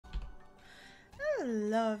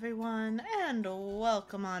Hello everyone, and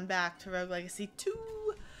welcome on back to Rogue Legacy 2.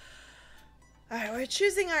 Alright, we're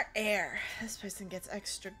choosing our heir. This person gets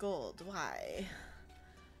extra gold. Why?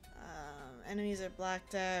 Enemies are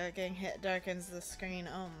blacked out, getting hit darkens the screen.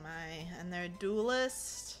 Oh my. And they're a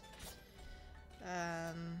duelist.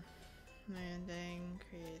 Landing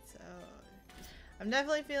creates... Oh. I'm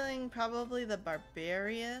definitely feeling probably the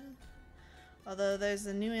barbarian. Although there's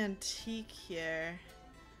a new antique here.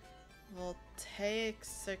 Voltaic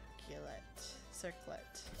circlet.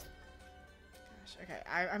 Gosh, okay.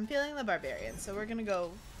 I'm feeling the barbarian, so we're gonna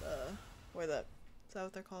go is that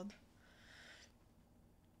what they're called?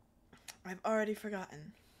 I've already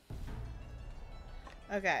forgotten.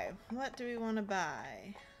 Okay, what do we want to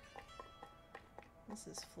buy? This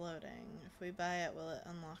is floating. If we buy it, will it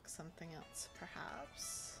unlock something else,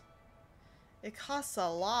 perhaps? It costs a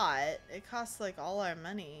lot. It costs like all our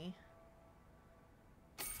money.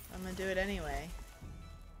 I'm gonna do it anyway.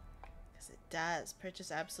 Because it does.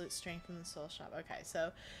 Purchase absolute strength in the soul shop. Okay,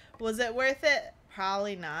 so was it worth it?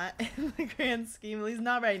 Probably not in the grand scheme. At least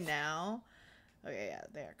not right now. Okay, yeah,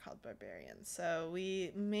 they are called barbarians. So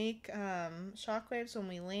we make shockwaves when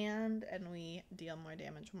we land, and we deal more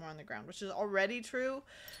damage more on the ground, which is already true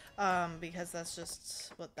because that's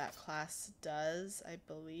just what that class does, I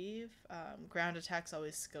believe. Ground attacks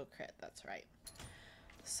always skill crit, that's right.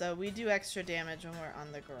 So we do extra damage when we're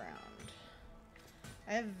on the ground.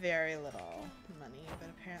 I have very little money, but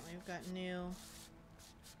apparently we've got new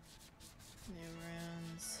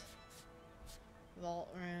runes. Vault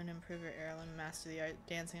rune, improve your air limb, master the art,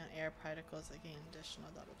 dancing on air particles that gain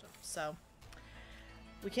additional double jump. So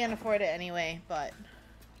we can't afford it anyway, but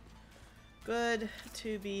good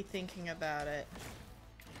to be thinking about it.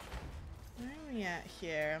 Where are we at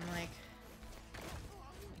here? I'm like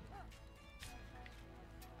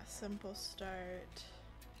a simple start.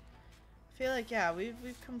 I feel like yeah,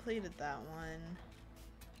 we've completed that one.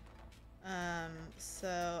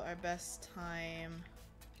 So our best time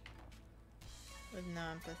with no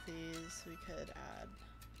empathies, we could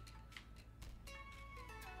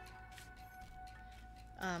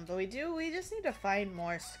add. But we just need to find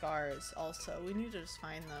more scars also. We need to just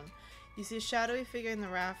find them. You see a shadowy figure in the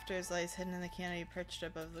rafters lies hidden in the canopy perched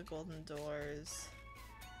above the golden doors.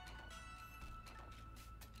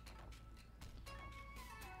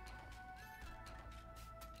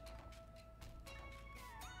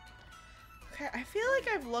 Okay, I feel like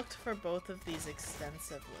I've looked for both of these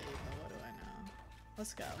extensively, but what do I know?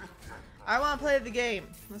 Let's go. I want to play the game.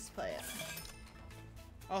 Let's play it.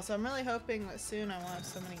 Also, I'm really hoping that soon I won't have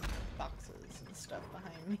so many boxes and stuff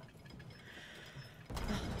behind me.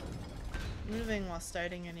 Moving while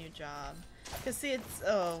starting a new job. Because see, it's...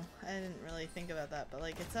 Oh, I didn't really think about that, but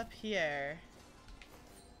like, it's up here.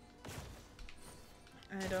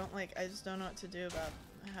 And I just don't know what to do about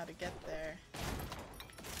how to get there.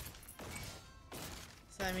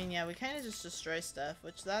 So, I mean, yeah, we kind of just destroy stuff,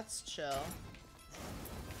 which that's chill.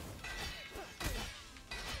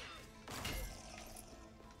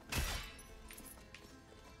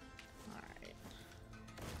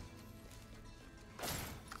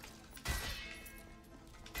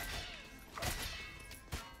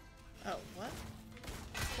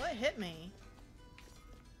 Hit me.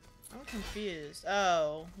 I'm confused.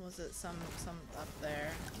 Oh, was it some up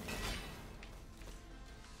there?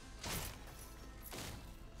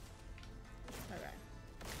 Okay.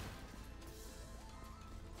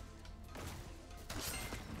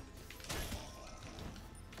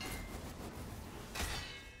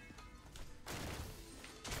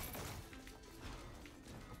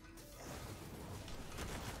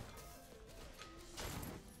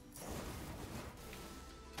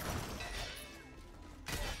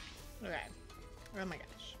 Okay. Oh my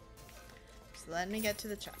gosh. Just let me get to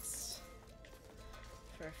the chest.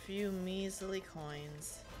 For a few measly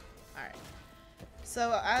coins. Alright.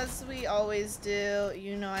 So, as we always do,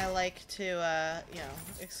 you know I like to, you know,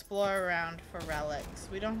 explore around for relics.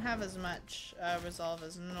 We don't have as much resolve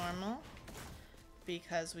as normal.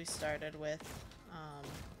 Because we started with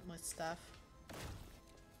stuff.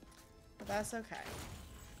 But that's okay.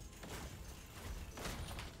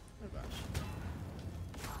 Oh gosh.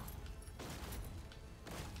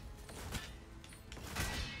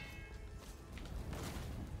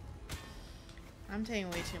 I'm taking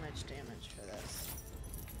way too much damage for this.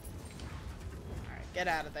 Alright, get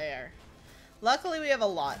out of there. Luckily we have a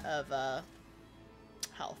lot of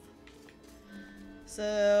health.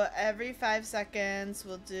 So every 5 seconds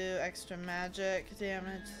we'll do extra magic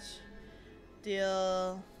damage.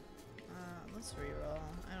 Deal... let's reroll.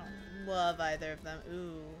 I don't love either of them.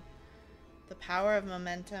 Ooh. The power of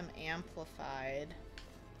momentum amplified.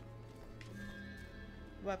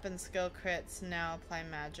 Weapon skill crits now apply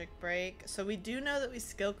magic break. So we do know that we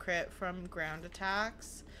skill crit from ground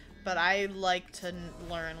attacks, but I like to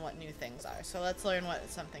learn what new things are. So let's learn what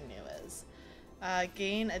something new is.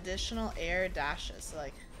 Gain additional air dashes. So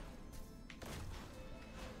like,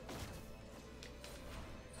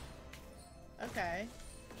 okay.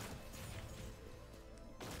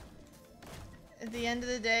 At the end of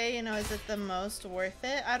the day, you know, is it the most worth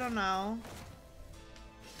it? I don't know.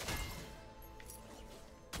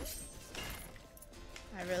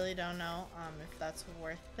 I really don't know if that's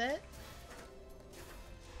worth it.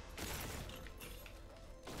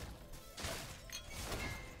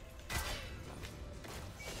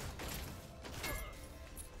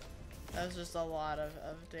 That was just a lot of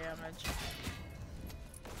damage.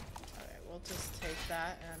 Alright, we'll just take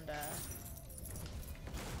that and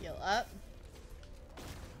heal up.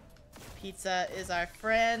 Pizza is our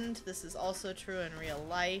friend. This is also true in real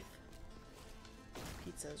life.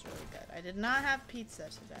 Pizza is really good. I did not have pizza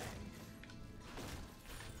today.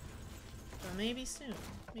 But maybe soon.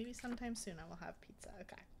 Maybe sometime soon I will have pizza.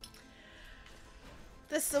 Okay.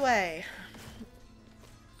 This way.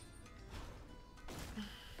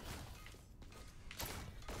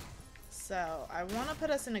 So, I want to put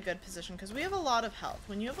us in a good position because we have a lot of health.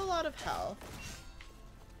 When you have a lot of health,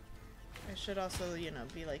 I should also, you know,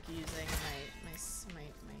 be like using my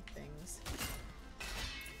things.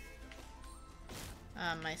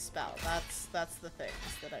 My spell. That's the things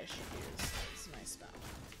that I should use. Is my spell.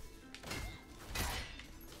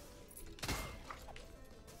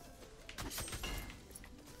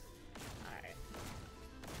 Alright.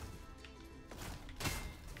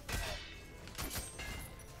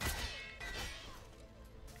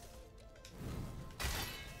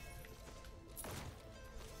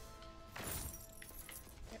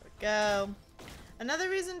 There we go. Another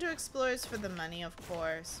reason to explore is for the money, of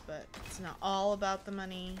course, but it's not all about the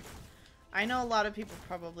money. I know a lot of people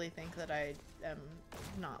probably think that I am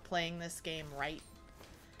not playing this game right,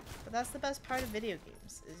 but that's the best part of video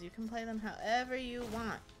games, is you can play them however you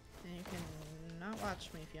want, and you can not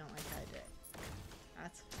watch me if you don't like how I do it.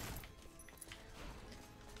 That's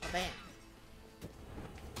fine. Bam.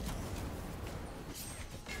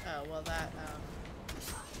 Oh, well that,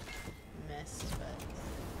 missed, but...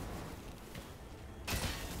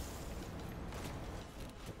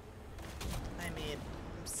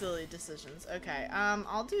 silly decisions. Okay,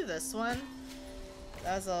 I'll do this one.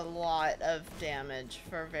 That's a lot of damage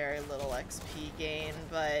for very little XP gain,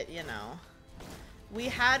 but, you know. We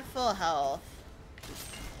had full health.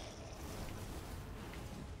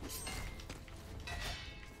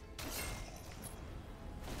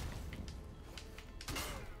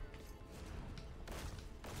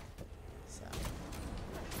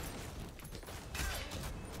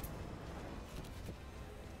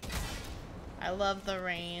 I love the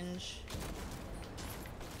range.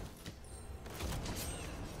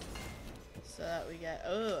 So that we get...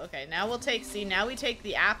 Oh, okay. Now we'll take... See, now we take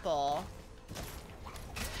the apple.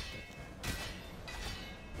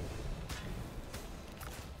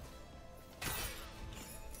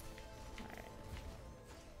 Alright.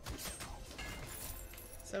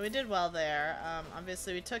 So we did well there.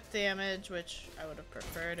 Obviously we took damage, which I would have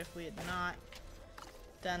preferred if we had not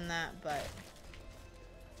done that, but...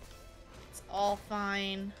 all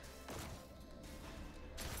fine.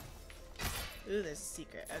 Ooh, there's a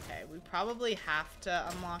secret. Okay, we probably have to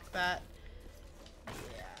unlock that.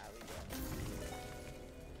 Yeah, we do.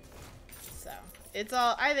 So, it's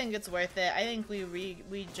all, I think it's worth it. I think we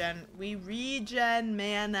regen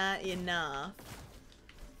mana enough.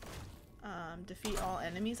 Defeat all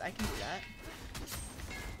enemies. I can do that.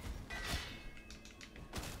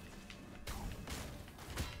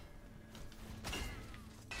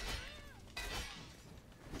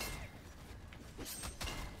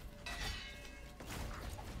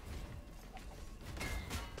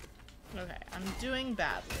 Okay, I'm doing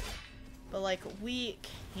badly, but like we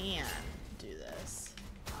can do this.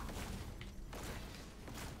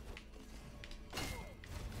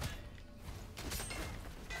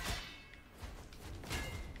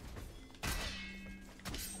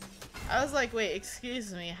 I was like, wait,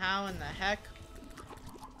 excuse me, how in the heck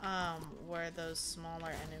were those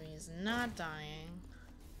smaller enemies not dying?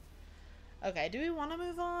 Okay, do we want to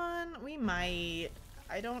move on? We might.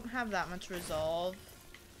 I don't have that much resolve.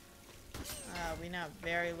 We now have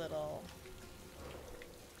very little.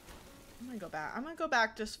 I'm gonna go back. I'm gonna go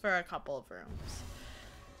back just for a couple of rooms.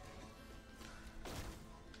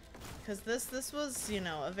 Because this was, you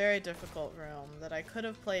know, a very difficult room that I could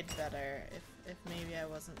have played better if maybe I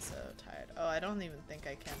wasn't so tired. Oh, I don't even think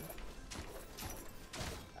I can.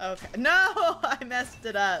 Okay. No! I messed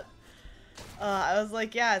it up. I was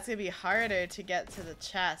like, yeah, it's gonna be harder to get to the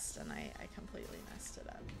chest, and I completely messed it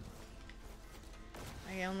up.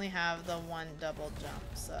 I only have the one double jump,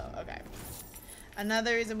 so okay.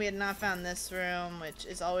 Another reason we had not found this room, which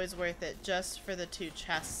is always worth it just for the 2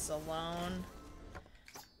 chests alone.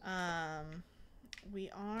 We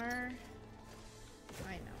are...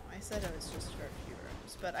 I know, I said it was just for a few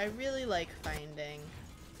rooms, but I really like finding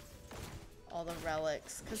all the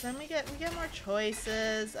relics, because then we get more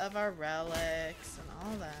choices of our relics and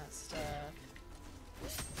all that stuff.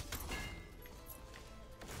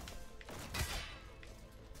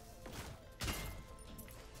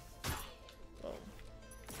 Whoa.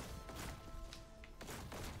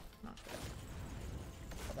 Not good.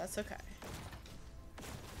 But that's okay.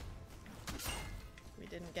 We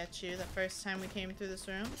didn't get you the first time we came through this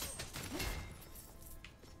room.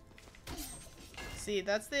 See,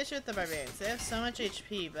 that's the issue with the barbarians. They have so much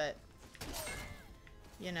HP, but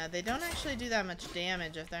you know, they don't actually do that much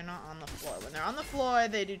damage if they're not on the floor. When they're on the floor,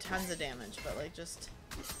 they do tons of damage, but like just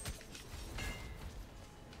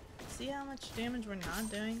see how much damage we're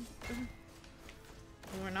not doing when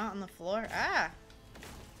we're not on the floor? Ah!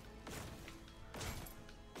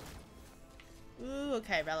 Ooh,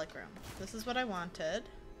 okay, relic room. This is what I wanted.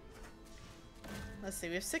 Let's see,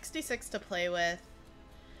 we have 66 to play with.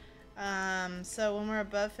 So when we're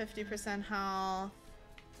above 50% health,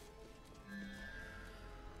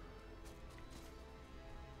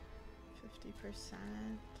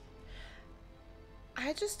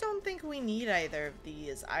 I just don't think we need either of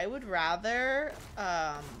these. I would rather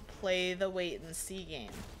play the wait and see game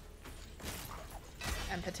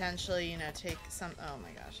and potentially, you know, take some... Oh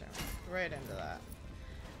my gosh, I went right into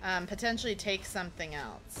that. Potentially take something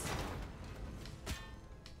else.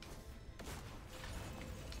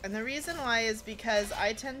 And the reason why is because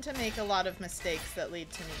I tend to make a lot of mistakes that lead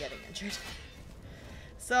to me getting injured.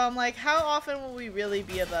 So I'm like, how often will we really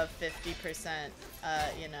be above 50%,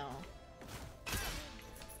 you know,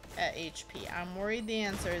 at HP? I'm worried the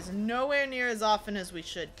answer is nowhere near as often as we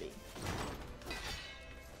should be.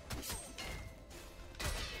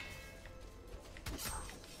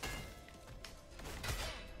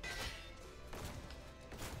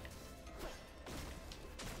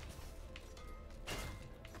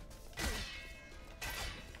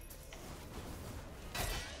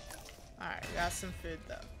 Alright, we got some food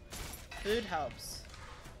though. Food helps.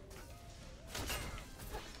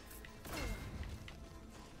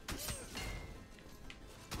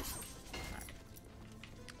 Alright.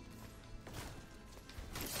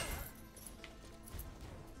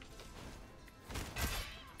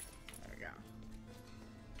 There we go.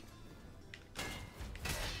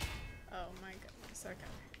 Oh my goodness, okay.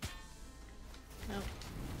 Nope.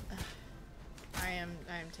 I am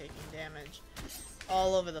taking damage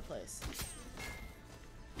all over the place.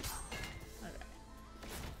 Okay.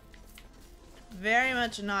 Very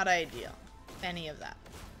much not ideal. Any of that.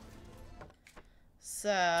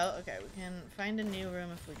 So, okay, we can find a new room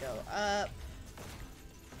if we go up.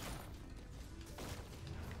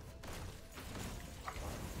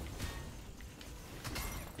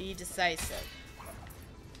 Be decisive.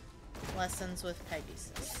 Lessons with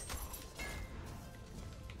Pegasus.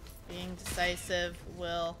 Being decisive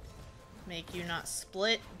will make you not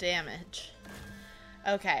split damage.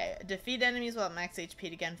 Okay, defeat enemies while at max HP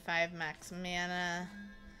to gain 5 max mana.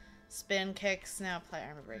 Spin kicks, now apply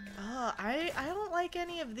armor break. Oh, I don't like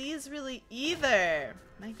any of these really either.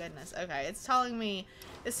 My goodness. Okay, it's telling me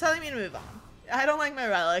to move on. I don't like my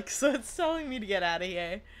relics, so it's telling me to get out of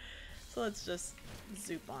here. So let's just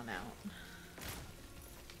zoop on out.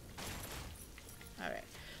 Alright.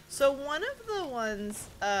 So one of the ones,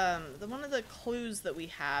 one of the clues that we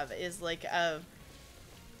have is like a,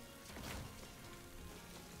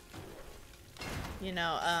 you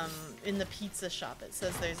know, in the pizza shop it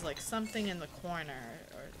says there's like something in the corner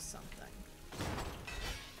or something.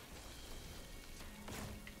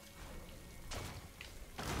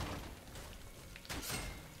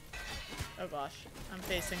 Oh gosh, I'm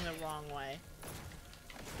facing the wrong way.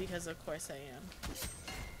 Because of course I am.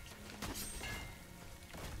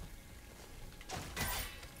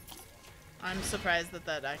 I'm surprised that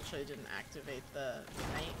that actually didn't activate the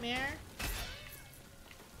nightmare.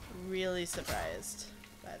 Really surprised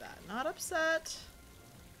by that. Not upset.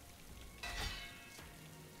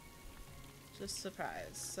 Just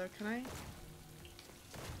surprised. So can I?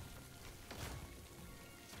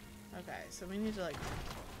 Okay, so we need to like...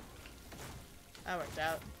 That worked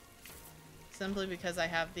out. Simply because I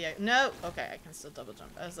have the... No! Okay, I can still double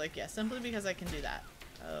jump. I was like, yeah, simply because I can do that.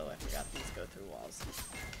 Oh, I forgot these go through walls.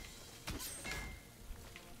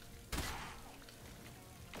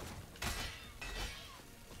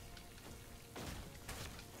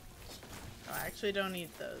 I actually don't need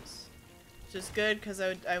those. Which is good because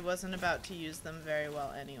I wasn't about to use them very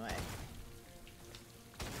well anyway.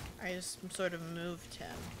 I just sort of moved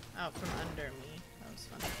him out from under me. That was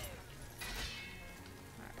funny.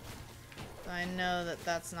 Alright. So I know that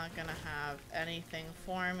that's not gonna have anything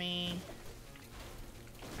for me.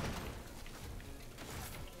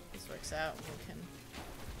 This works out. We can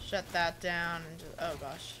shut that down and just, oh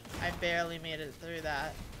gosh. I barely made it through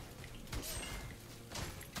that.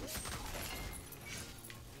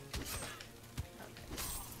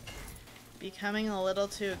 Becoming a little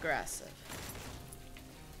too aggressive.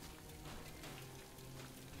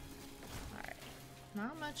 Alright.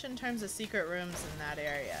 Not much in terms of secret rooms in that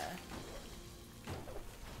area.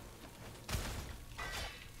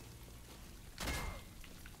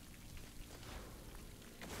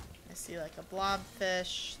 I see like a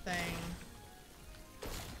blobfish thing.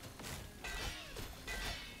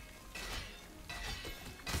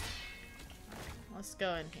 Alright, let's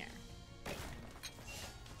go in here.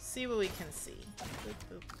 See what we can see.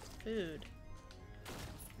 Food.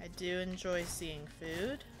 I do enjoy seeing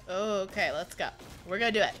food. Oh, okay, let's go. We're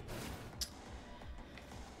gonna do it.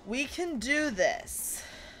 We can do this.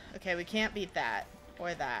 Okay, we can't beat that.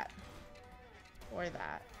 Or that. Or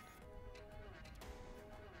that.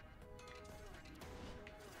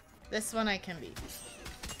 This one I can beat.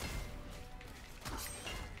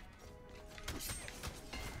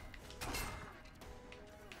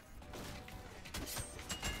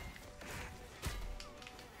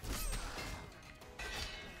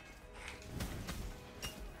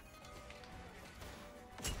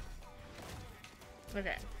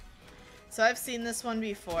 Okay, so I've seen this one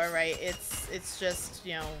before, right? It's just,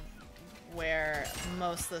 you know, where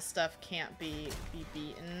most of the stuff can't be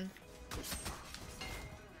beaten.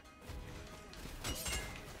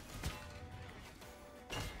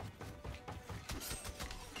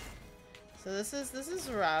 So this is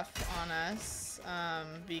rough on us,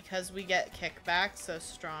 because we get kickback so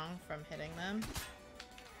strong from hitting them.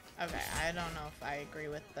 Okay, I don't know if I agree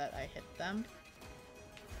with that I hit them.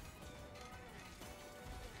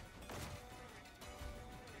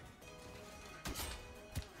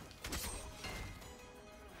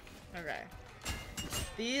 Okay.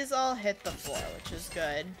 These all hit the floor, which is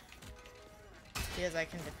good. Because I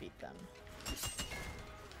can defeat them.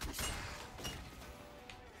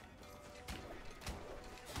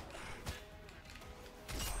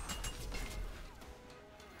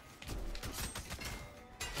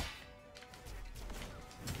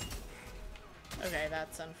 Okay,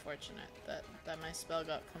 that's unfortunate that my spell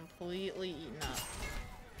got completely eaten up.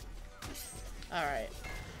 Alright.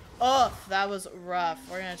 Oh, that was rough.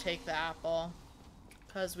 We're gonna take the apple.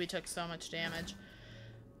 Because we took so much damage.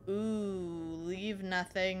 Ooh, leave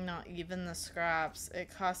nothing, not even the scraps.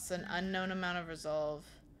 It costs an unknown amount of resolve.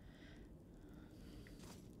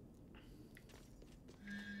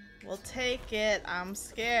 We'll take it. I'm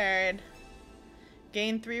scared.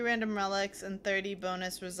 Gain 3 random relics and 30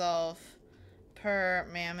 bonus resolve per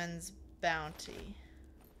Mammon's bounty.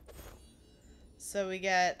 So we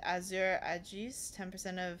get Azure Aegis,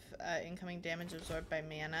 10% of incoming damage absorbed by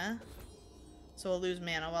mana. So we'll lose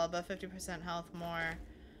mana while above 50% health, more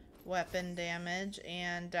weapon damage,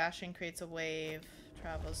 and dashing creates a wave,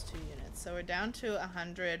 travels 2 units. So we're down to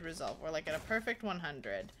 100 resolve. We're like at a perfect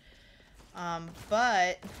 100.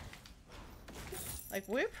 But like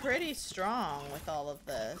we're pretty strong with all of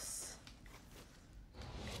this.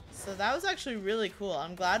 So that was actually really cool.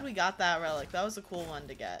 I'm glad we got that relic. That was a cool one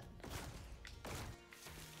to get.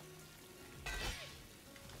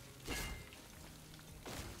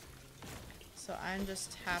 So I'm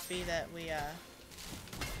just happy that we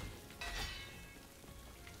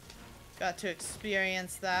got to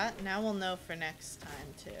experience that. Now we'll know for next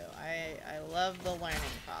time too. I love the learning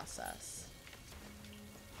process.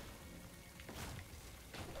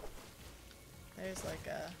 There's like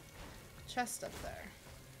a chest up there.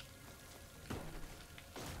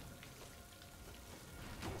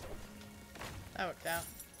 That worked out.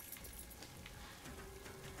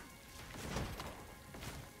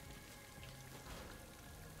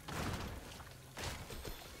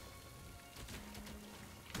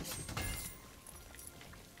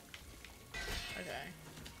 Okay.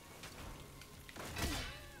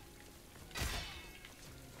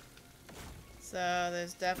 So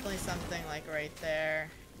there's definitely something like right there.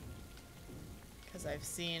 Because I've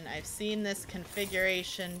seen this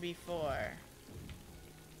configuration before.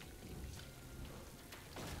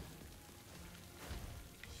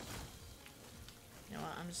 You know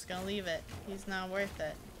what, I'm just gonna leave it. He's not worth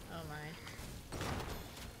it. Oh my.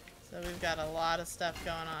 So we've got a lot of stuff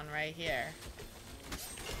going on right here.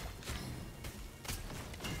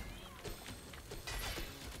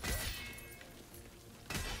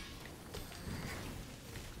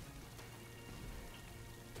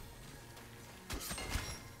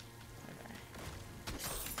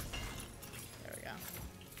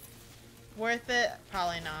 Worth it?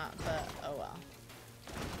 Probably not, but oh well.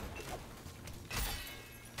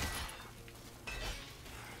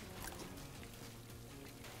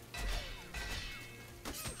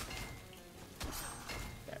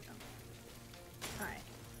 There we go. Alright.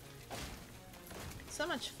 So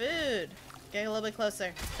much food. Get a little bit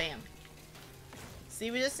closer. Bam. See,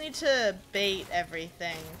 we just need to bait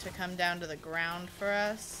everything to come down to the ground for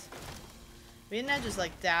us. We didn't just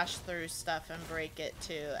like dash through stuff and break it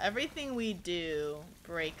too. Everything we do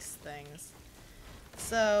breaks things.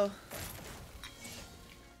 So,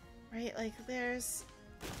 right, like there's...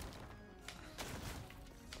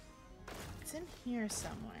 It's in here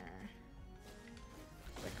somewhere.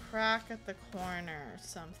 The crack at the corner or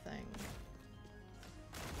something.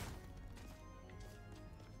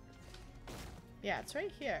 Yeah, it's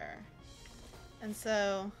right here. And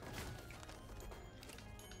so,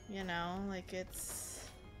 you know, like it's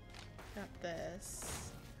got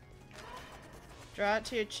this. Draw it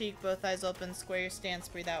to your cheek, both eyes open, square your stance,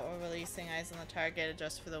 breathe out while releasing, eyes on the target,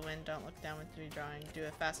 adjust for the wind, don't look down with redrawing. Do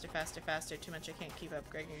it faster, faster, faster, too much I can't keep up,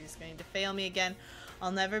 Gregory's going to fail me again.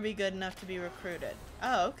 I'll never be good enough to be recruited.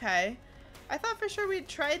 Oh, okay. I thought for sure we'd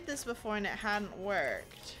tried this before and it hadn't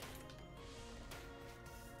worked.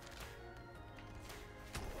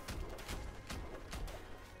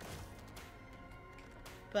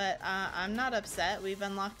 But I'm not upset. We've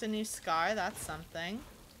unlocked a new scar. That's something.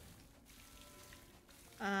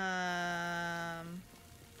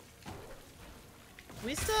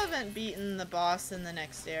 We still haven't beaten the boss in the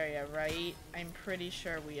next area, right? I'm pretty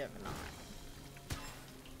sure we have not.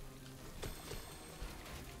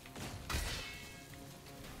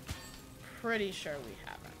 Pretty sure we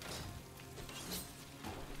haven't.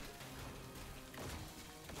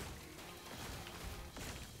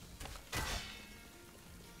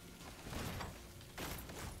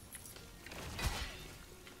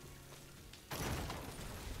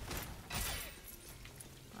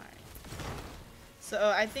 So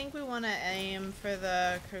I think we want to aim for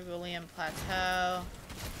the Kerguelen Plateau. Oh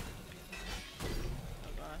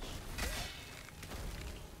gosh.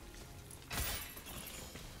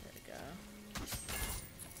 There we go.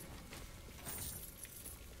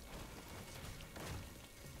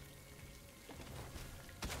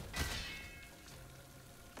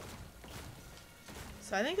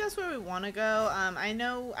 So I think that's where we want to go. I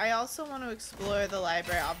know I also want to explore the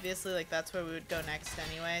library. Obviously, like that's where we would go next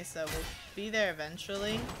anyway. So we'll be there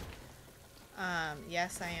eventually.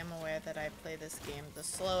 Yes, I am aware that I play this game the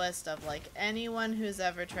slowest of like anyone who's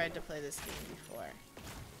ever tried to play this game before.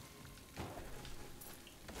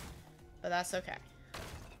 But that's okay.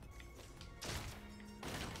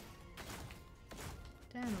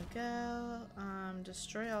 Down we go.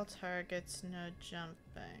 Destroy all targets, no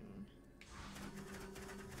jumping.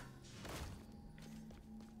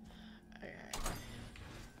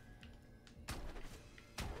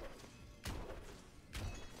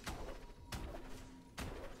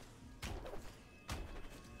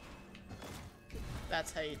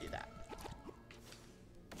 That's how you do that.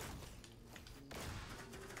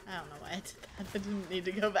 I don't know why I did that. I didn't need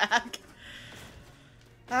to go back.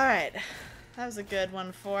 Alright. That was a good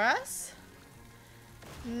one for us.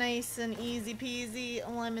 Nice and easy peasy,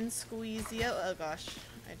 lemon squeezy. Oh gosh.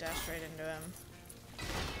 I dashed right into him.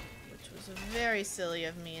 Which was very silly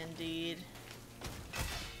of me indeed.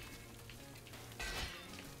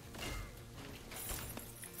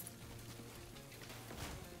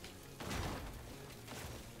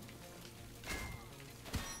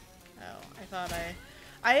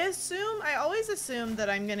 I always assume that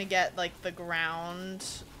I'm gonna get like the ground,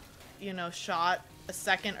 you know, shot a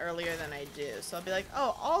second earlier than I do. So I'll be like,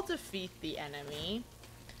 oh, I'll defeat the enemy.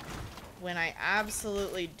 When I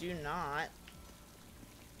absolutely do not.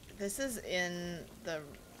 This is in the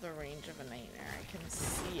range of a nightmare. I can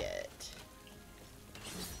see it.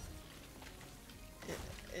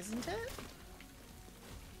 Isn't it?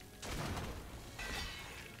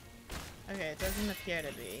 Okay, it doesn't appear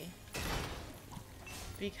to be.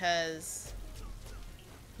 Because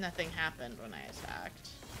nothing happened when I attacked.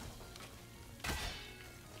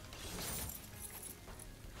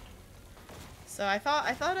 So I thought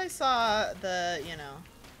I saw the, you know,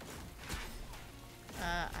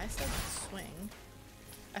 I said swing.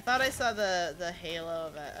 I thought I saw the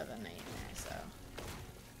halo of a nightmare, so,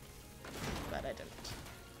 but I didn't.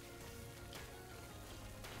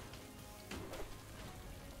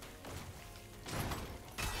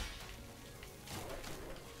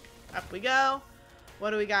 Up we go.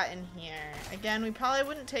 What do we got in here? Again, we probably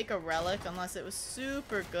wouldn't take a relic unless it was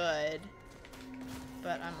super good.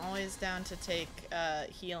 But I'm always down to take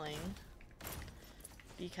healing.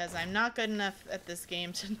 because I'm not good enough at this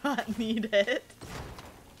game to not need it.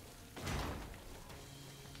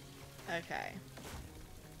 Okay.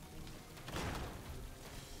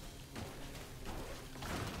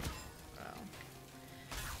 Oh.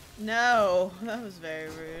 No, that was very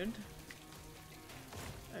rude.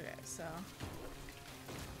 Okay, so...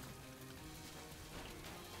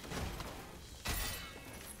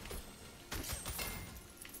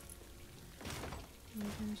 we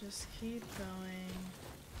can just keep going.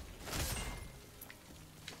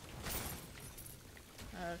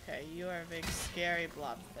 Okay, you are a big scary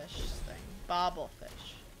blobfish thing.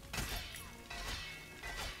 Bobblefish.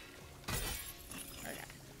 Okay.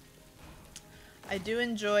 I do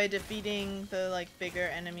enjoy defeating the like bigger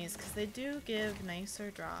enemies because they do give nicer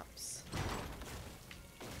drops.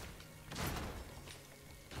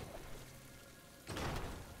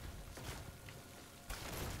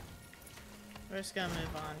 We're just gonna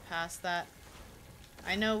move on past that.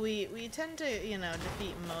 I know we tend to, you know,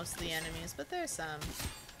 defeat most of the enemies, but there's some.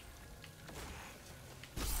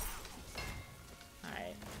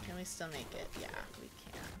 Alright, can we still make it? Yeah, we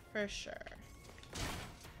can. For sure.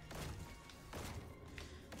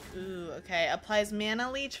 Ooh, okay. Applies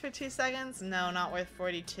mana leech for 2 seconds? No, not worth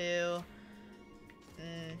 42.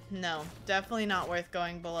 No, definitely not worth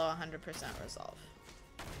going below 100% resolve.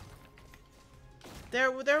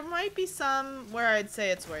 There might be some where I'd say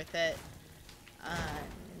it's worth it.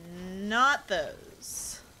 Not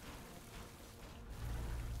those.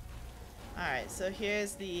 Alright, so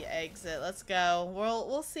here's the exit. Let's go.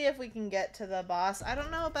 We'll see if we can get to the boss. I don't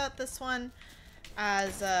know about this one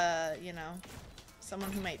as, you know,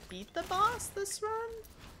 someone who might beat the boss this run?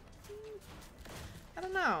 I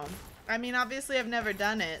don't know. I mean, obviously I've never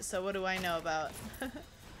done it, so what do I know about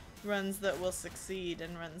runs that will succeed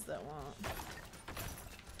and runs that won't?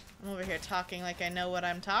 I'm over here talking like I know what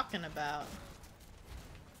I'm talking about.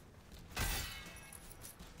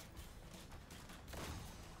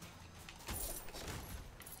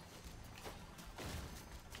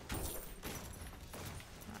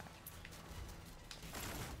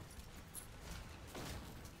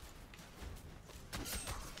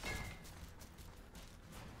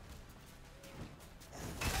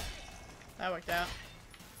 That worked out.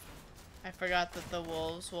 I forgot that the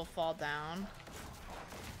wolves will fall down.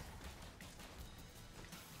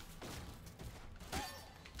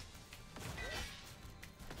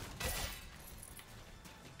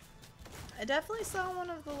 I definitely saw one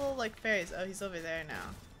of the little, like, fairies. Oh, he's over there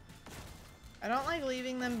now. I don't like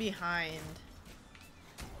leaving them behind.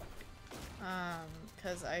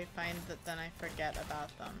 Because I find that then I forget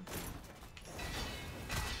about them.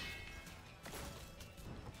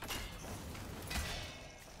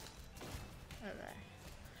 Okay.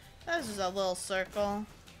 That was just a little circle.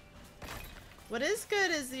 What is good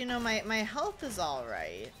is, you know, my health is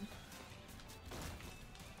alright.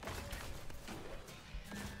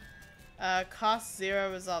 Cost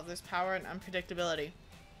 0 resolve. There's power and unpredictability.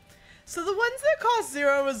 So the ones that cost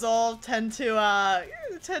 0 resolve tend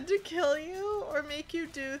to kill you or make you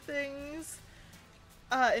do things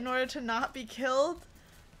in order to not be killed.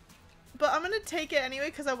 But I'm gonna take it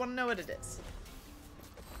anyway because I want to know what it is.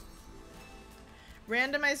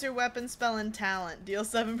 Randomize your weapon, spell, and talent. Deal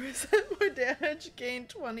 7% more damage. Gain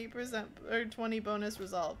 20% or 20 bonus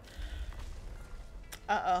resolve.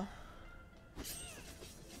 Uh-oh.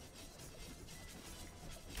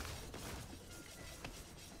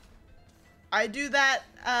 I do that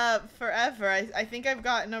forever. I think I've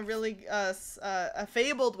gotten a really a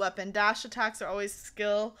fabled weapon. Dash attacks are always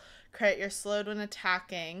skill. Credit, you're slowed when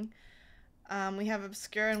attacking. We have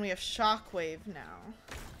obscure and we have shockwave now.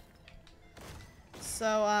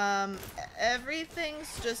 So everything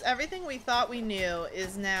we thought we knew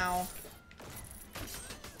is now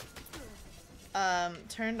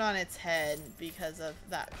turned on its head because of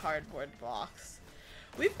that cardboard box.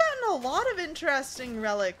 We've gotten a lot of interesting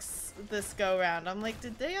relics this go round. I'm like,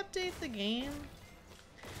 did they update the game?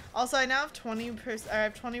 Also, I now have 20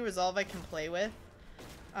 resolve I can play with.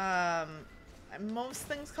 Most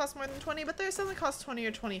things cost more than 20, but there's some that cost 20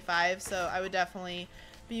 or 25, so I would definitely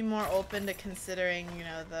be more open to considering, you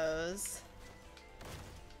know, those.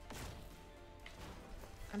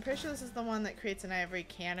 I'm pretty sure this is the one that creates an ivory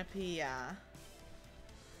canopy, yeah.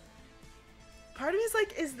 Part of me is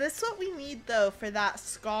like, is this what we need, though, for that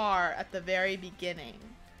scar at the very beginning?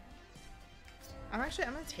 I'm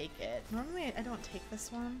gonna take it. Normally, I don't take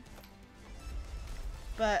this one.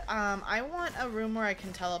 But, I want a room where I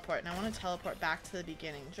can teleport, and I want to teleport back to the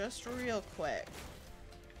beginning, just real quick.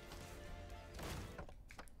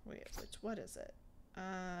 Wait, what is it?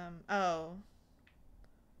 Oh.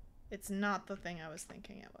 It's not the thing I was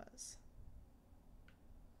thinking it was.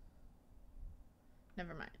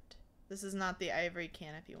 Never mind. This is not the ivory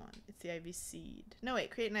canopy one. It's the ivy seed. No, wait.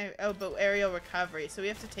 Create an... Oh, but aerial recovery. So we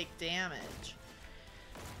have to take damage.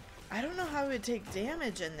 I don't know how we would take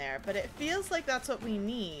damage in there, but it feels like that's what we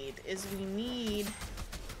need. Is we need...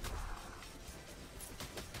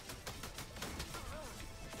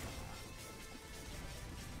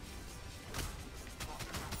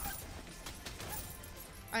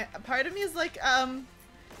 Part of me is like,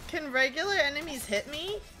 can regular enemies hit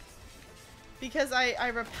me? Because I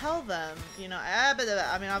repel them, you know.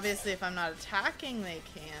 I mean, obviously, if I'm not attacking, they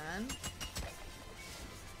can.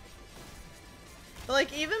 But,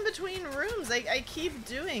 like, even between rooms, I keep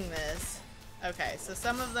doing this. Okay, so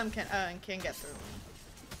some of them can get through me.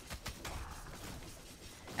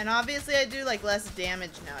 And obviously, I do, like, less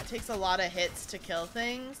damage now. It takes a lot of hits to kill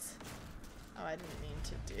things. Oh, I didn't mean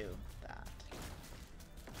to do that.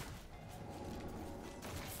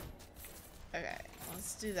 Okay.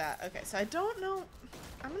 Let's do that. Okay, so I don't know.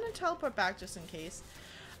 I'm gonna teleport back just in case.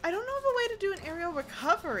 I don't know of a way to do an aerial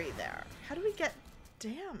recovery there. How do we get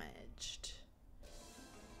damaged?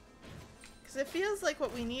 Because it feels like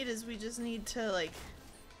what we need is we just need to, like,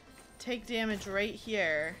 take damage right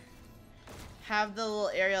here, have the little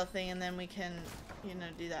aerial thing, and then we can, you know,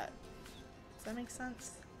 do that. Does that make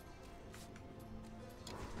sense?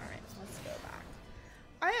 Alright, let's go back.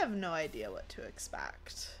 I have no idea what to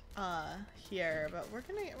expect here, but we're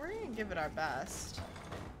gonna give it our best.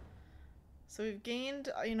 So we've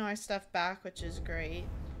gained, you know, our stuff back, which is great.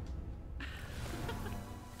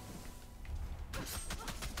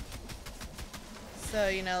 So,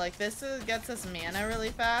 you know, like, this gets us mana really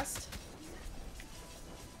fast.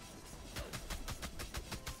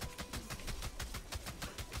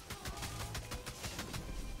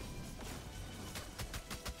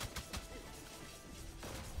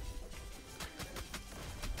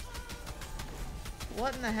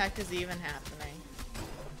 What in the heck is even happening?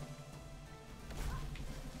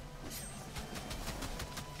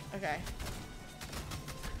 Okay.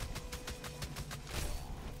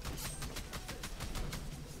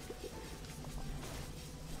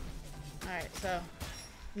 Alright, so...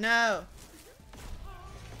 No!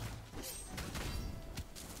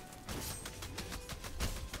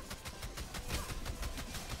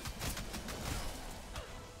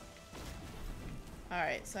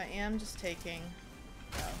 Alright, so I am just taking...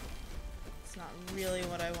 Oh. It's not really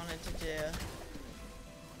what I wanted to do.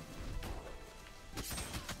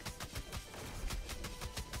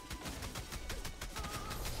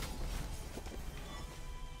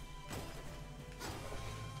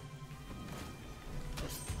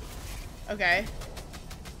 Okay.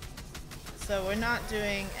 So we're not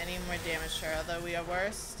doing any more damage to her, although we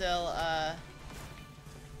were still, I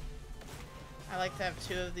like to have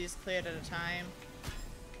 2 of these cleared at a time.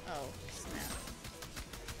 Oh, snap.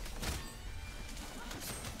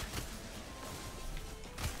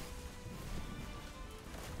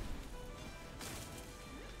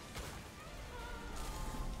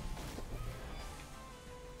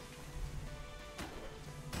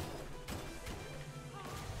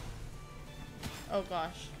 Oh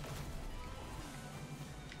gosh.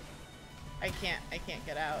 I can't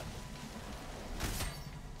get out.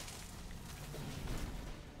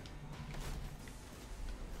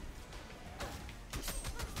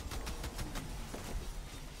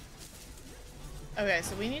 Okay,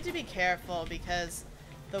 so we need to be careful because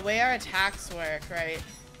the way our attacks work, right?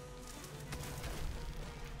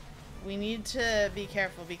 We need to be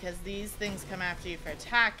careful because these things come after you for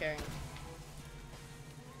attacking.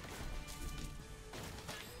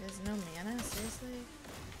 There's no mana? Seriously?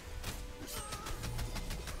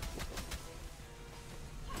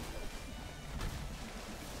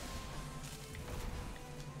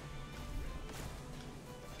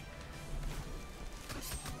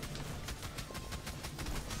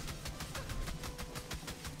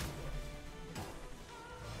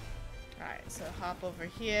 Alright, so hop over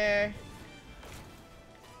here.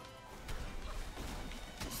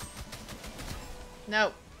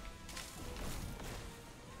 Nope.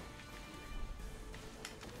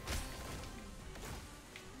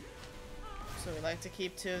 So we like to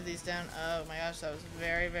keep 2 of these down. Oh my gosh, that was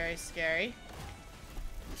very, very scary.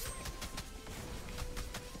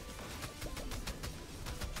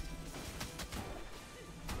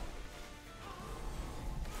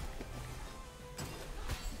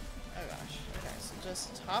 Oh gosh. Okay, so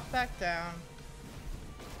just hop back down.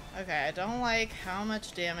 Okay, I don't like how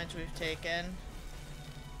much damage we've taken.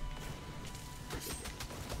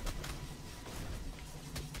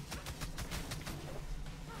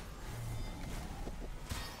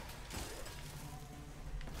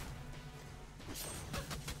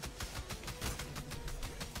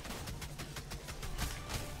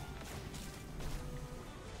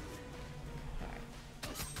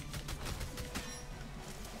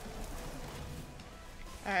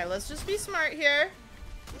 Alright, let's just be smart here.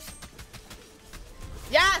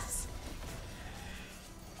 Yes!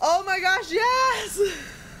 Oh my gosh, yes!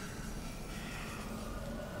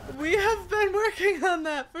 We have been working on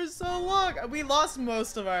that for so long. We lost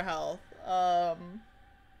most of our health.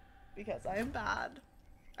 Because I am bad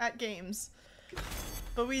at games.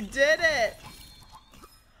 But we did it!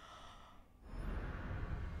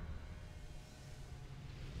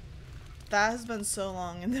 That has been so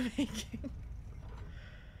long in the making.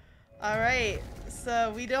 Alright,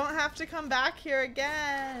 so we don't have to come back here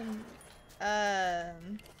again. No,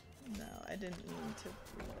 I didn't mean to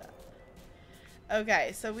do that.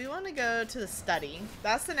 Okay, so we want to go to the study.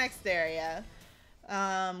 That's the next area.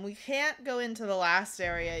 We can't go into the last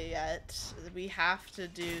area yet. We have to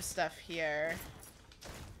do stuff here.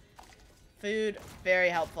 Food, very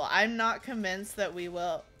helpful. I'm not convinced that we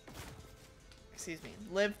will, excuse me,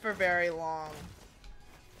 live for very long.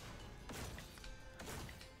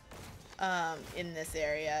 In this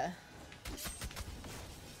area.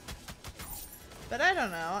 But I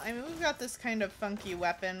don't know. I mean, we've got this kind of funky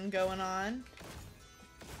weapon going on.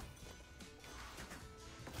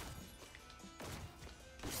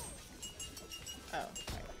 Oh, right,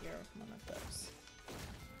 you're one of those.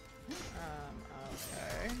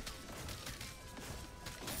 Okay.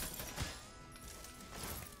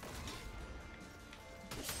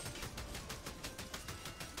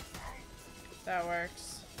 That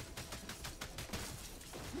works.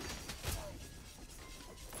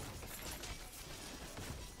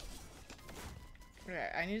 Okay,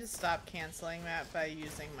 I need to stop canceling that by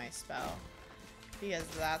using my spell. Because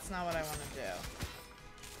that's not what I want to do.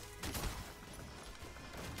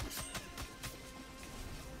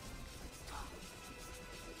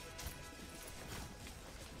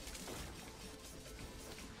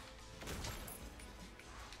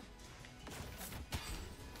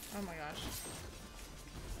 Oh my gosh.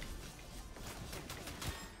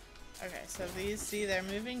 Okay, so these, see, they're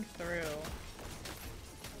moving through.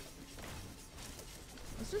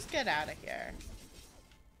 Let's just get out of here.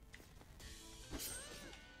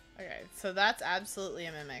 Okay, so that's absolutely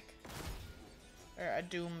a mimic. Or a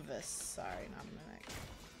Doomvis, sorry, not a mimic.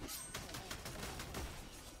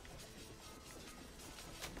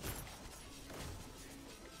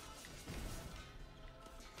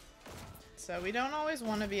 So we don't always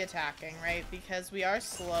want to be attacking, right? Because we are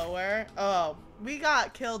slower. Oh, we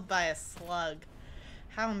got killed by a slug.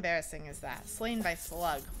 How embarrassing is that? Slain by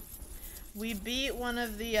slug. We beat one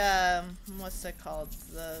of the, what's it called?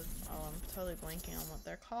 Oh, I'm totally blanking on what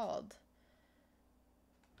they're called.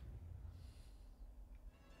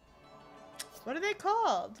 What are they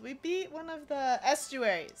called? We beat one of the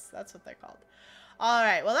estuaries. That's what they're called.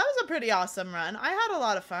 Alright, well that was a pretty awesome run. I had a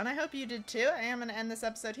lot of fun. I hope you did too. I am going to end this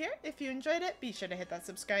episode here. If you enjoyed it, be sure to hit that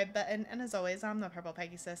subscribe button. And as always, I'm the Purple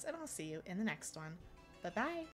Pegasus, and I'll see you in the next one. Bye-bye.